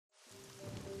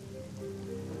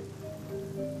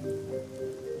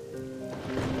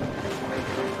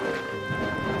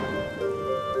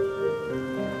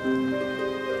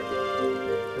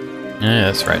Yeah,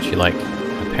 that's right. She, like,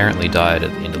 apparently died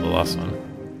at the end of the last one.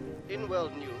 In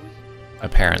world news,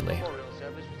 Apparently. memorial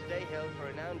service was today held for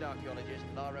renowned archaeologist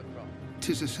Lara Croft.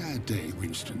 'Tis a sad day,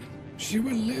 Winston. She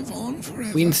will live on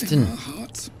forever Winston. in our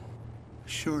hearts.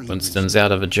 Surely, Winston's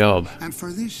out of a job. And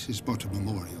for this is but a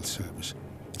memorial service.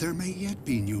 There may yet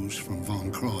be news from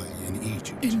Von Croy in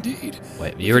Egypt. Indeed.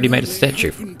 Wait, you already made a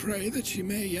statue. And pray that she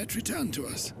may yet return to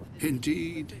us.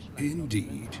 Indeed,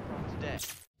 indeed.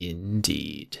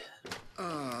 Indeed.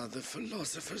 Ah, the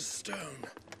Philosopher's Stone.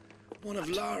 One of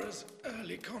Lara's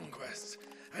early conquests,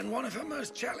 and one of her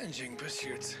most challenging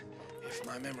pursuits, if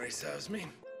my memory serves me.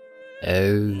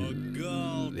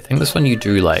 Oh, I think this one you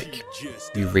do, like,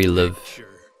 you relive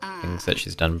things that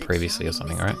she's done previously or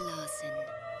something, right?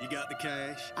 You got the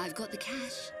cash? I've got the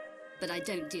cash, but I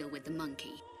don't deal with the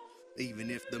monkey. Even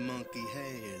if the monkey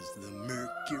has the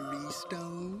Mercury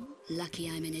Stone? Lucky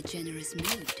I'm in a generous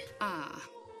mood. Ah,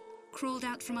 crawled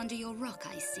out from under your rock,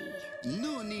 I see.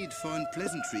 No need for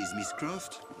unpleasantries, Miss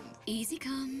Croft. Easy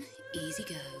come, easy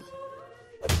go.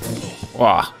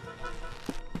 Wow.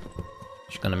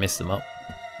 She's gonna mess them up.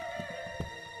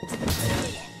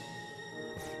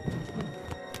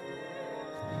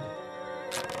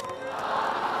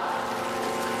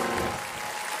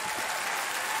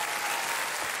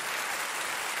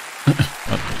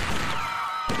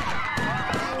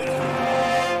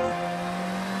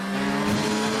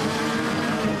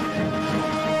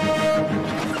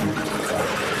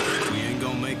 We ain't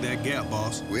gonna make that gap,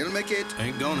 boss. We'll make it.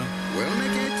 Ain't gonna. We'll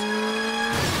make it.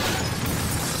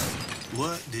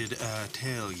 What did I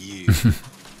tell you?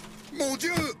 Mon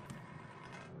Dieu!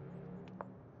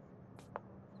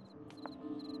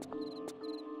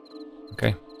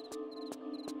 Okay.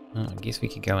 Well, I guess we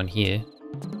could go in here.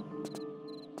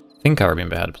 I think I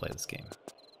remember how to play this game.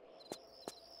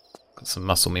 Got some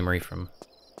muscle memory from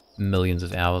millions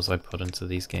of hours I put into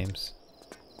these games.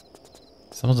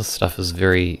 Some of the stuff is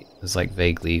like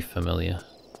vaguely familiar.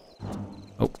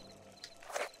 Oh.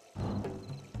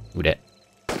 Who dat?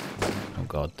 Oh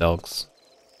god, dogs.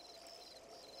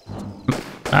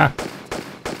 Ah!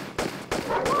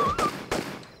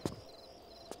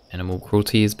 Animal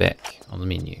cruelty is back on the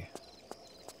menu.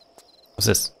 What's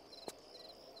this?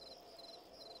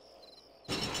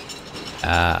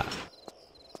 Ah.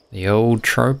 The old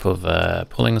trope of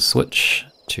pulling a switch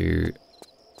to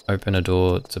open a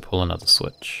door to pull another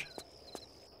switch.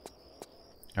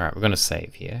 Alright, we're gonna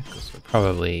save here, because we're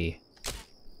probably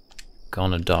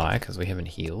gonna die, because we haven't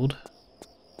healed.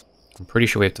 I'm pretty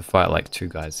sure we have to fight like 2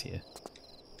 guys here,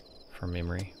 from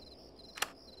memory.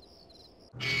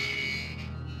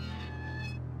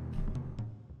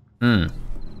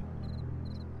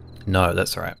 No,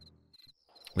 that's right.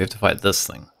 We have to fight this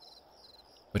thing.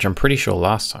 Which I'm pretty sure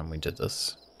last time we did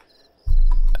this,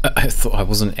 I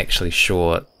wasn't actually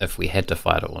sure if we had to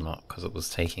fight it or not, because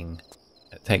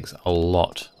it takes a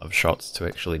lot of shots to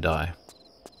actually die.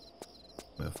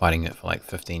 We were fighting it for like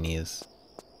 15 years.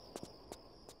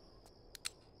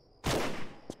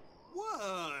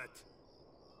 What?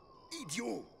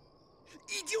 Idiot!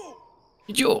 Idiot!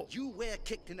 Idiot! You were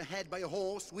kicked in the head by a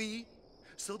horse, oui?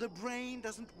 So the brain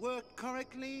doesn't work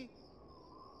correctly?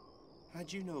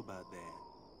 How'd you know about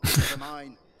that? Never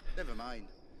mind. Never mind.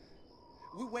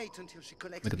 We wait until she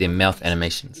collects. Look at their mouth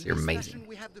animations, In they're this amazing. fashion,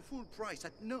 we have the full price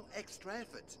at no extra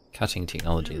effort. Cutting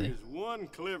technology there. One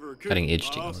clever Cutting edge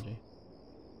technology.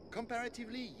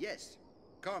 Comparatively, yes.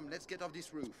 Come, let's get off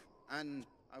this roof, and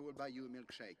I will buy you a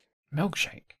milkshake.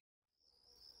 Milkshake.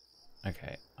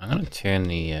 Okay, I'm gonna turn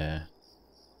the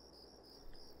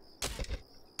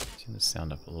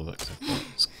sound up a little bit. 'Cause I thought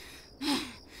it was...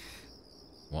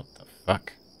 What the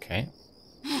fuck? Okay.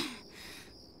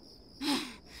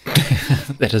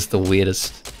 That is the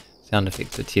weirdest sound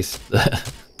effect to test the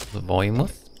volume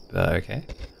with, but okay.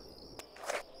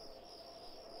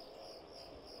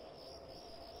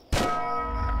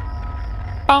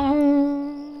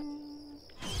 Bong!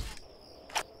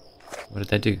 What did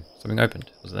they do? Something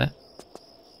opened. Was it that?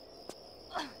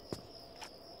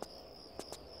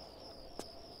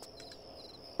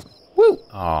 Woo!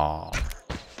 Oh.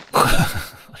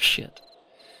 Shit.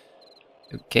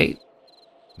 Okay.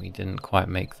 We didn't quite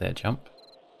make that jump.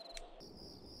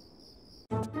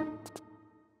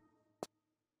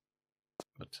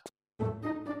 But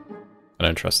I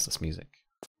don't trust this music.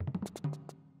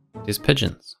 There's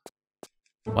pigeons.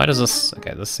 Why does this...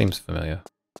 Okay, this seems familiar.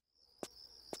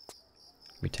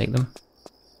 Can we take them?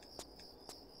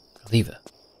 Lever.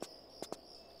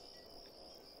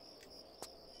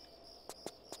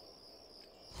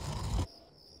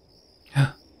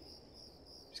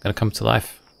 He's gonna come to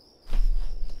life.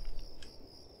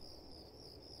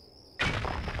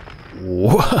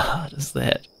 What is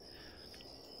that?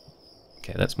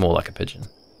 Okay, that's more like a pigeon.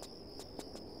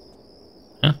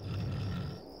 Huh?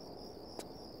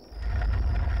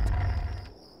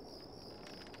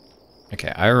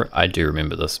 Okay, I do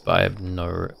remember this, but I have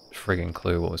no friggin'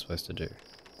 clue what we're supposed to do.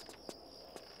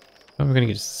 Oh, we're gonna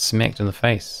get smacked in the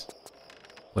face.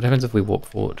 What happens if we walk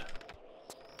forward?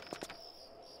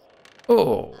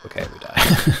 Oh, okay, we die.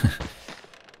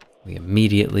 We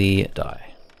immediately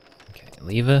die. Okay,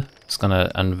 lever. Just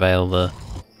gonna unveil the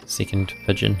second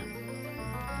pigeon.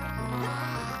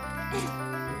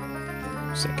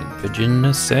 Second pigeon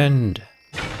ascend.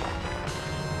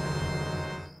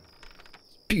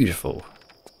 Beautiful.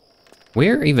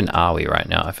 Where even are we right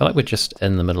now? I feel like we're just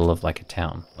in the middle of like a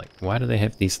town. Like, why do they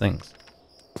have these things?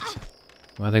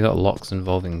 Why they got locks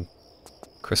involving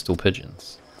crystal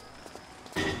pigeons?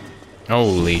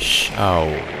 Holy oh.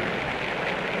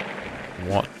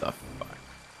 What the fuck?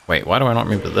 Wait, why do I not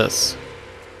remember this?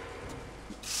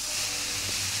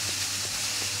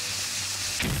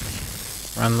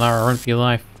 Run, Lara, run for your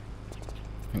life.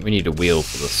 I think we need a wheel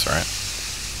for this, right?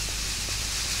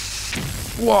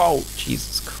 Whoa!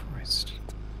 Jesus Christ.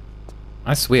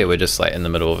 I swear we're just like in the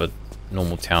middle of a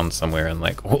normal town somewhere and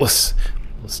like all this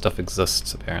stuff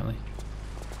exists apparently.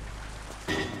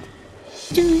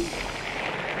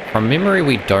 From memory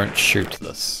we don't shoot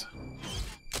this.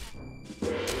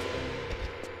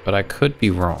 But I could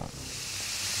be wrong.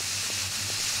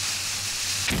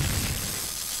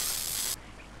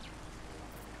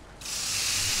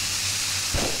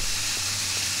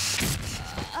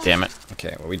 Damn it.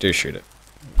 Okay, well we do shoot it.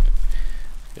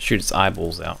 Shoot its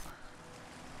eyeballs out.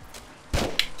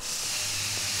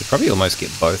 We probably almost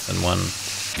get both in one.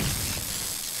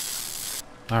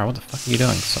 Lara, what the fuck are you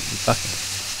doing? Something fucking.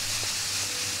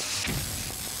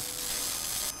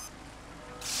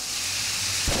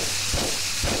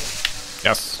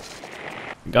 Yes.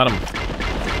 Got him.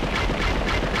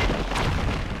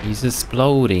 He's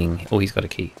exploding. Oh, he's got a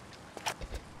key.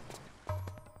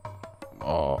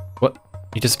 Oh, what?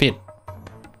 He disappeared.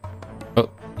 Oh,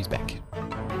 he's back.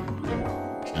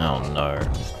 Oh no.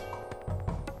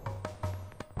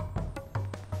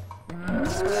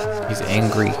 He's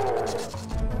angry.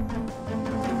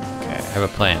 Okay, I have a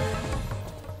plan.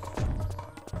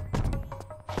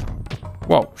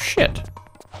 Whoa, shit.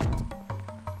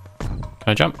 Can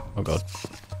I jump? Oh god.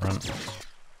 Run.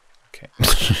 Okay.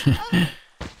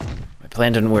 My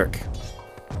plan didn't work.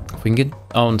 If we can get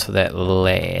onto that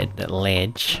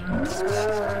ledge,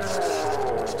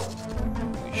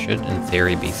 we should in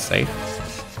theory be safe.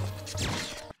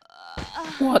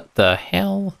 What the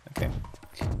hell? Okay.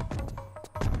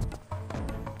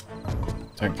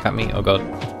 Don't cut me. Oh god.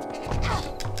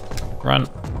 Run.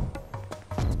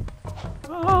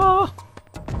 Ah!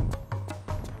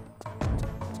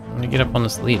 I'm gonna get up on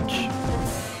this ledge.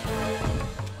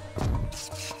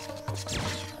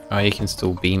 Oh, you can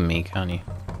still beam me, can't you?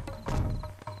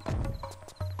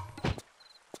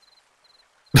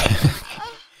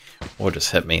 Or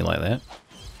just hit me like that.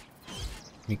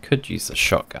 You could use the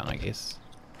shotgun, I guess.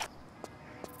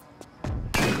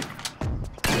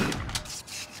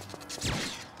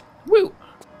 Woo!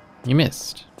 You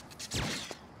missed.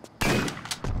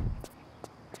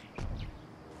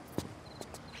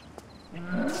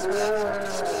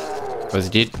 Was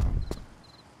he dead?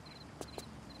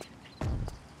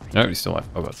 No, he's still alive.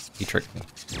 Oh god, he tricked me.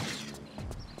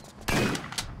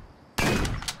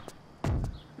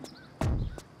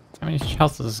 How many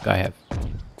health does this guy have?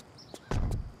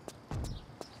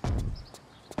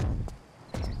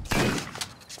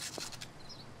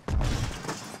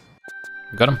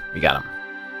 We got him? We got him.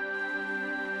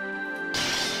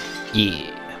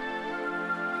 Yeah.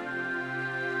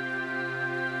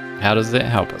 How does that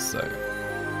help us though?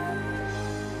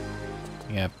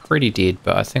 Yeah, pretty dead,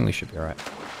 but I think we should be alright.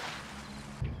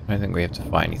 I don't think we have to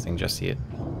fight anything just yet.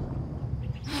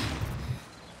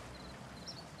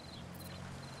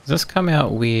 Does this come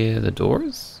out where the door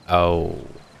is? Oh,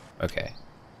 okay.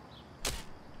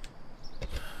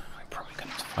 I'm probably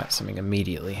gonna have to fight something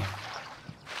immediately.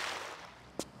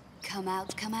 Come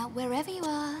out wherever you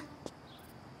are.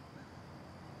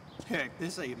 Heck,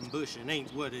 this ambushing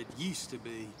ain't what it used to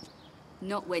be.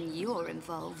 Not when you're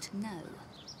involved, no.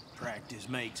 Practice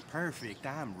makes perfect,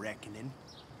 I'm reckoning.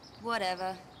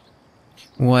 Whatever.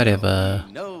 Whatever.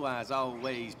 No, I was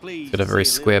always pleased. Got a very to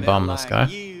see square little bum, bit this like guy.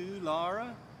 You,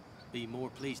 Laura. Be more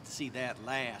pleased to see that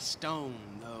last stone,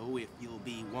 though, if you'll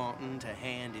be wanting to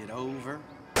hand it over.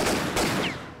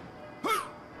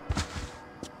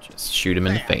 Just shoot him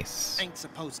in the face. Ain't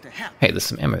supposed to happen. Hey, there's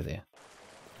some ammo there.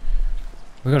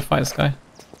 We gotta fight this guy.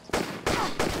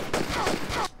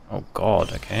 Oh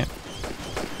god, okay.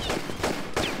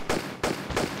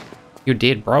 You're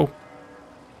dead, bro.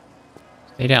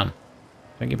 Stay down.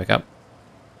 Don't get back up.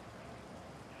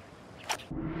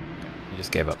 You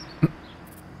just gave up.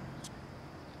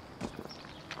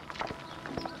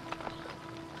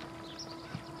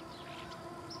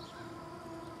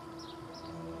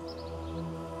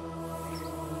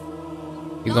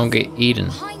 You're gonna get eaten.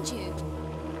 Behind you.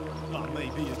 I may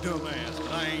be a dumbass,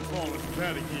 but I ain't falling for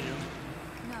that again.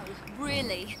 No,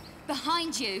 really.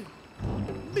 Behind you.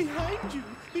 Behind you!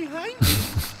 Behind you!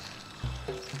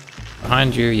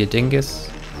 Behind you, you dingus.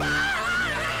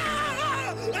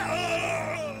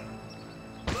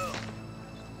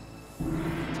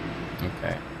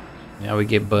 Okay. Now we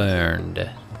get burned.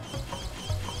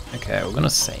 Okay, we're gonna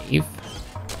save.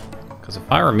 Because if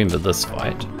I remember this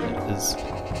fight, it is...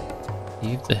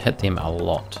 You have to hit them a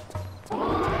lot.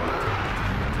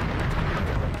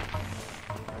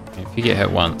 And if you get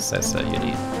hit once, that's it, you're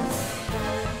dead.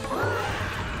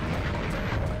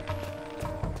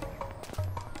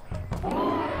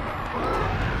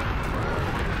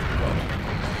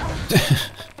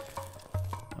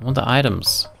 I want the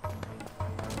items.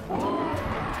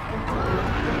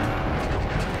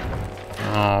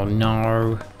 Oh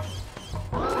no.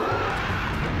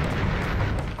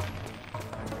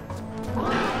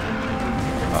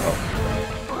 Uh-oh.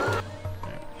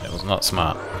 That was not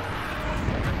smart.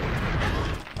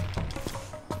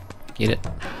 Get it.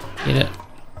 Get it.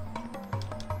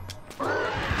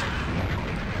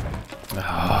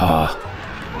 Ah.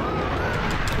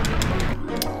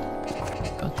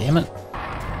 God damn it.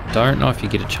 Don't know if you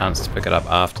get a chance to pick it up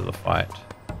after the fight.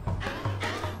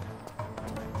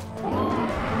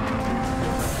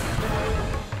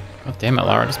 God damn it,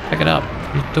 Lara, just pick it up.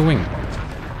 What are you doing?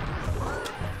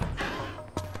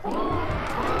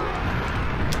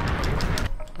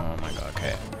 Oh my god,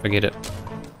 okay. Forget it.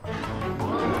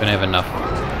 I'm gonna have enough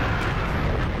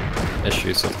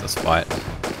issues with this fight.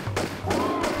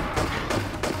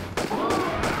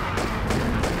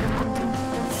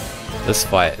 This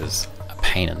fight is a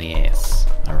pain in the ass.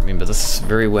 I remember this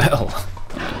very well.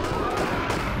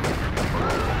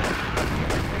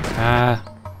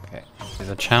 Okay. There's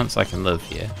a chance I can live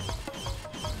here.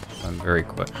 I'm very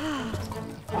quick.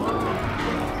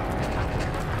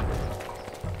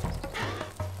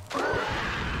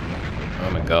 Oh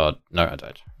my god. No, I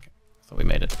died. Okay. Thought we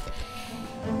made it.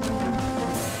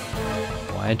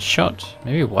 Wide shot.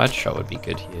 Maybe wide shot would be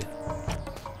good here.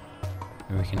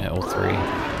 Maybe we can hit all three.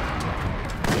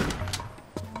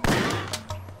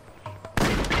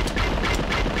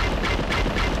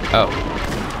 Oh.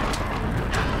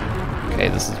 Okay,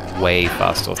 this is way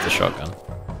fast off the shotgun.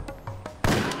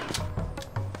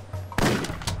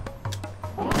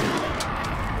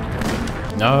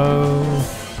 No.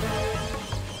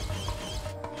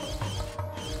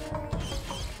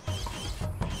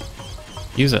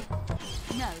 Use it.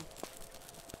 No.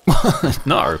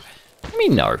 No. What do you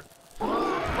mean no?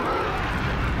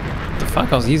 The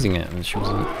fuck, I was using it and she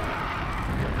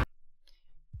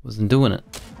wasn't doing it.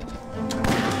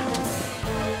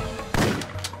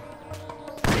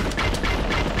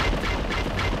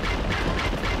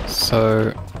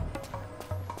 So,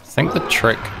 I think the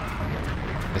trick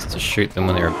is to shoot them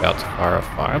when they're about to fire a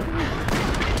fireball.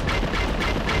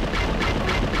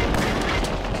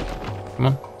 Come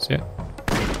on, see it.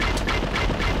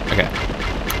 Okay.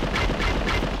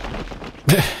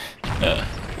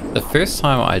 The first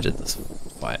time I did this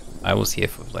fight, I was here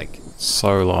for like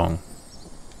so long.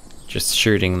 Just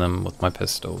shooting them with my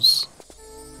pistols.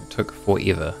 It took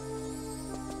forever.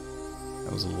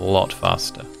 It was a lot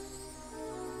faster.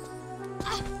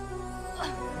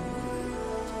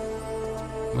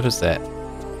 What is that?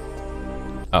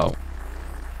 Oh.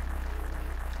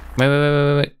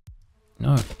 Wait.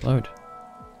 No, load.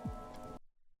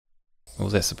 What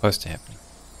was that supposed to happen?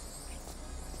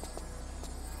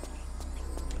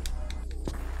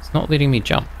 It's not letting me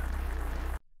jump.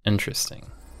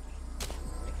 Interesting.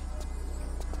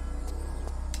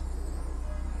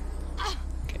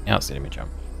 Okay, now it's letting me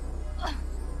jump.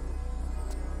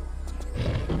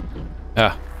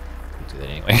 Ah. I'll do that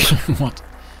anyway. What?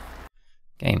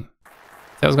 Game.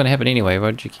 If that was going to happen anyway,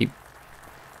 why did you keep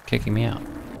kicking me out?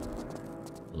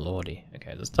 Lordy.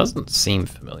 Okay, this doesn't seem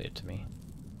familiar to me.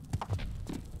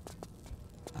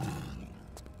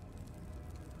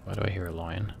 Why do I hear a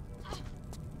lion?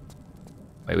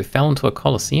 Wait, we fell into a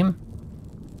coliseum?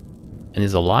 And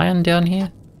there's a lion down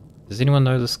here? Does anyone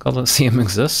know this coliseum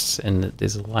exists and that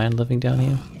there's a lion living down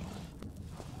here?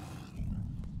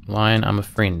 Lion, I'm a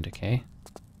friend, okay?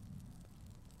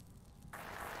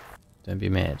 Don't be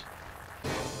mad.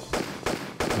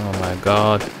 Oh my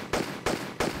god.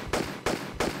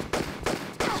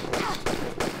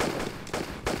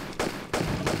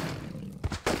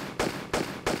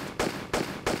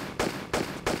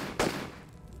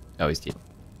 Oh, he's dead.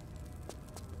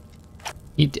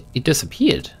 He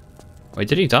disappeared. Wait,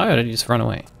 did he die or did he just run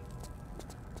away?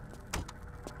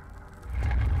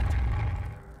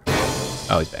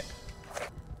 Oh, he's back.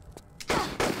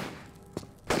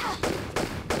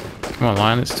 Come on,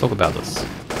 Lion, let's talk about this.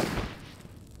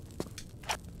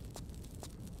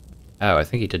 Oh, I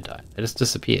think he did die. They just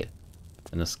disappear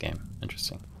in this game.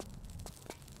 Interesting.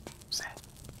 Sad.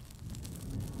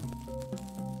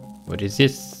 What is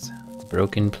this?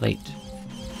 Broken plate.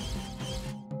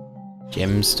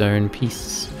 Gemstone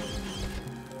piece.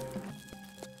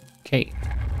 Okay.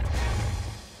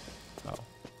 Oh,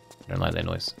 I don't like that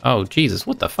noise. Oh, Jesus,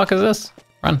 what the fuck is this?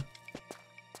 Run.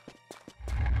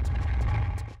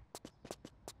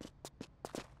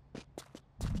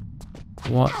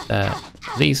 What the?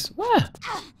 These? Where?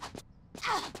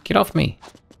 Get off me.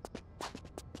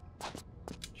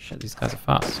 Shit, these guys are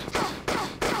fast.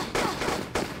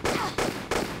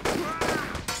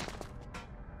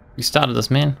 You started this,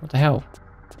 man. What the hell?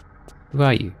 Who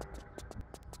are you?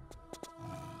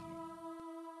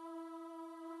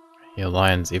 Yeah,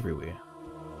 lions everywhere.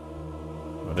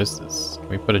 What is this? Can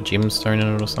we put a gemstone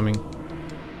in it or something?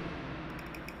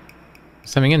 There's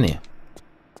something in there.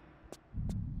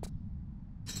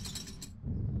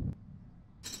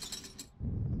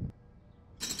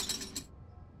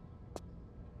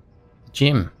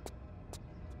 Gem.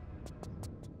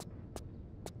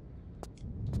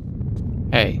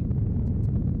 Hey.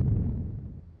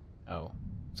 Oh.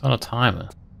 It's on a timer.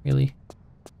 Really?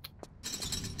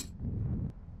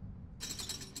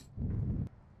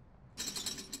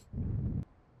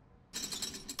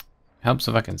 Helps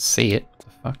if I can see it. What the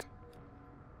fuck?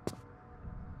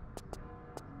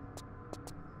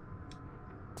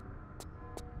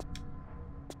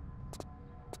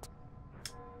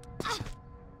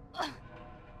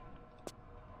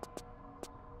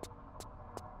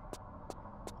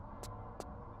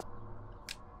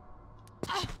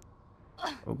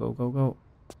 Go, go, go, go.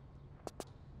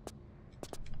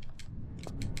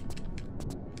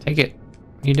 Take it.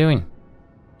 What are you doing?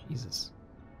 Jesus.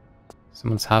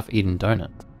 Someone's half-eaten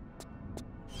donut.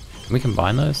 Can we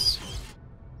combine those?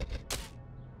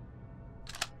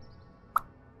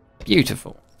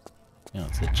 Beautiful. Oh,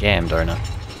 it's a jam donut.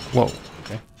 Whoa.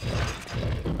 Okay.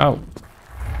 Oh.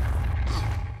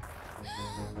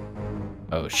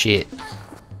 Oh, shit.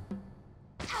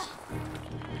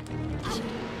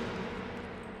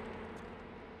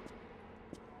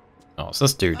 Oh, it's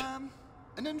this dude.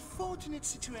 An unfortunate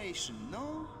situation,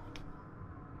 no?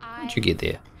 How'd you get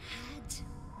there? Had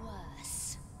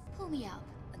worse. Pull me up,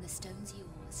 and the stone's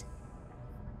yours.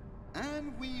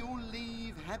 And we all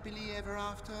live happily ever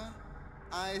after?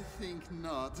 I think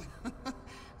not.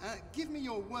 Give me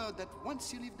your word that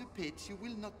once you leave the pit, you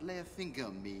will not lay a finger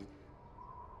on me.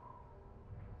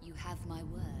 You have my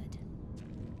word.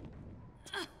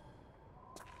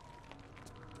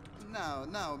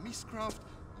 Now, Miss Croft,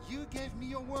 you gave me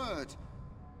your word.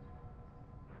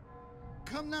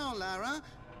 Come now, Lara.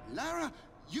 Lara,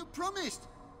 you promised.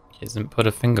 He hasn't put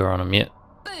a finger on him yet.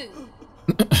 Boo!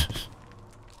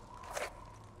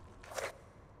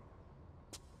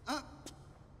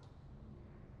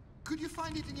 Could you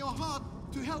find it in your heart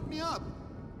to help me up?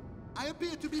 I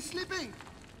appear to be sleeping.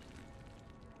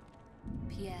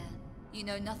 Pierre, you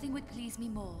know nothing would please me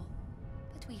more.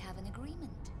 But we have an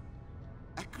agreement.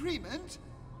 Agreement?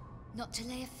 Not to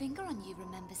lay a finger on you,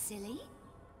 remember, silly?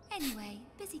 Anyway,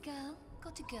 busy girl,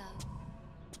 got to go.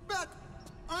 But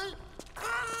I...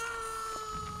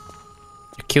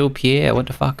 You killed Pierre, what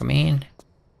the fuck, man?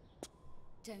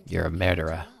 Don't You're a let me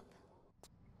murderer.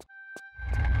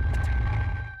 give up.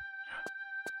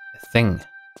 A thing.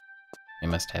 I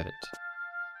must have it.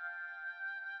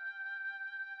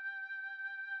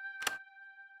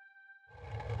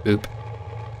 Boop.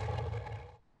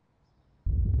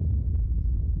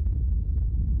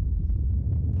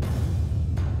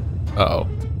 Uh-oh.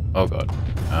 Oh god.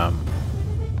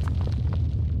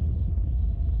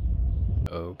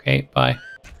 Okay, bye.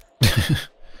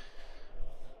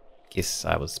 Guess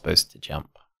I was supposed to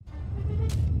jump.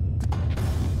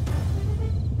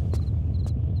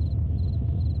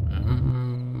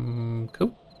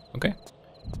 Cool. Okay.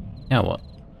 Now what?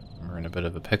 We're in a bit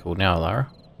of a pickle now, Lara.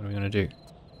 What are we gonna do?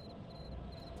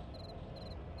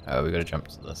 Oh, we gotta jump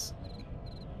to this.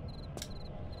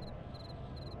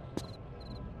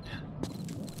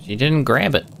 She didn't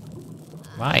grab it.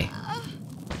 Why?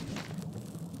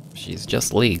 She's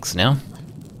just legs now.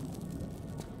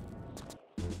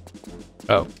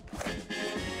 Oh.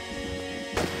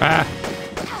 Ah!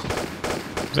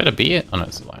 Is that a bear? Oh no,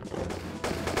 it's a lion.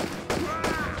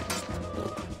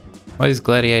 Why are these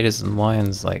gladiators and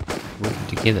lions like working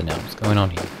together now? What's going on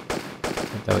here?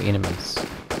 They were enemies.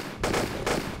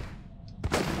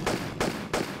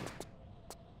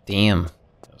 Damn.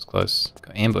 That was close.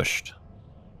 Got ambushed.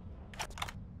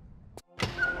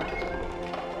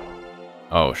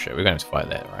 Oh shit, we're going to fight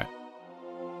that, right?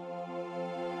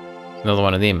 Another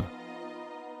one of them.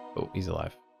 Oh, he's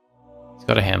alive. He's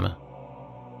got a hammer.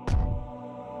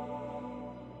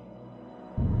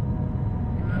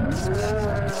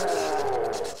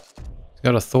 He's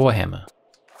got a Thor hammer.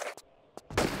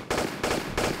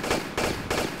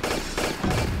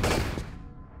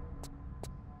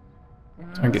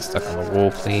 Don't get stuck on the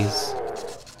wall, please.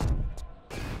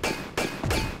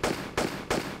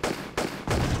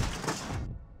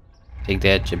 Take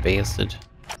that, you bastard.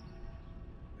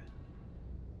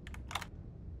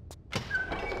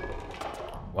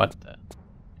 What the?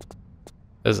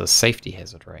 There's a safety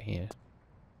hazard right here.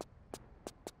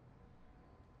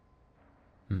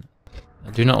 I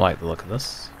do not like the look of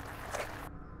this.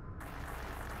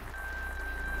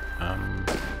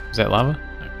 Is that lava?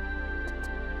 No.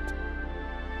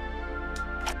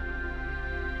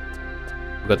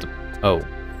 We got the... Oh.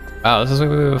 Wow, this is where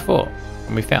we were before.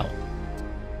 When we fell.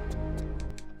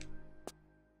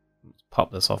 Let's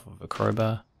pop this off of a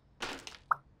crowbar.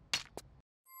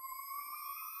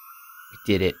 We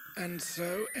did it. And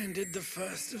so ended the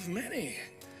first of many.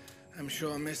 I'm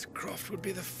sure Miss Croft would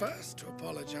be the first to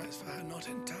apologize for her not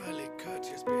entirely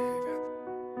courteous behavior.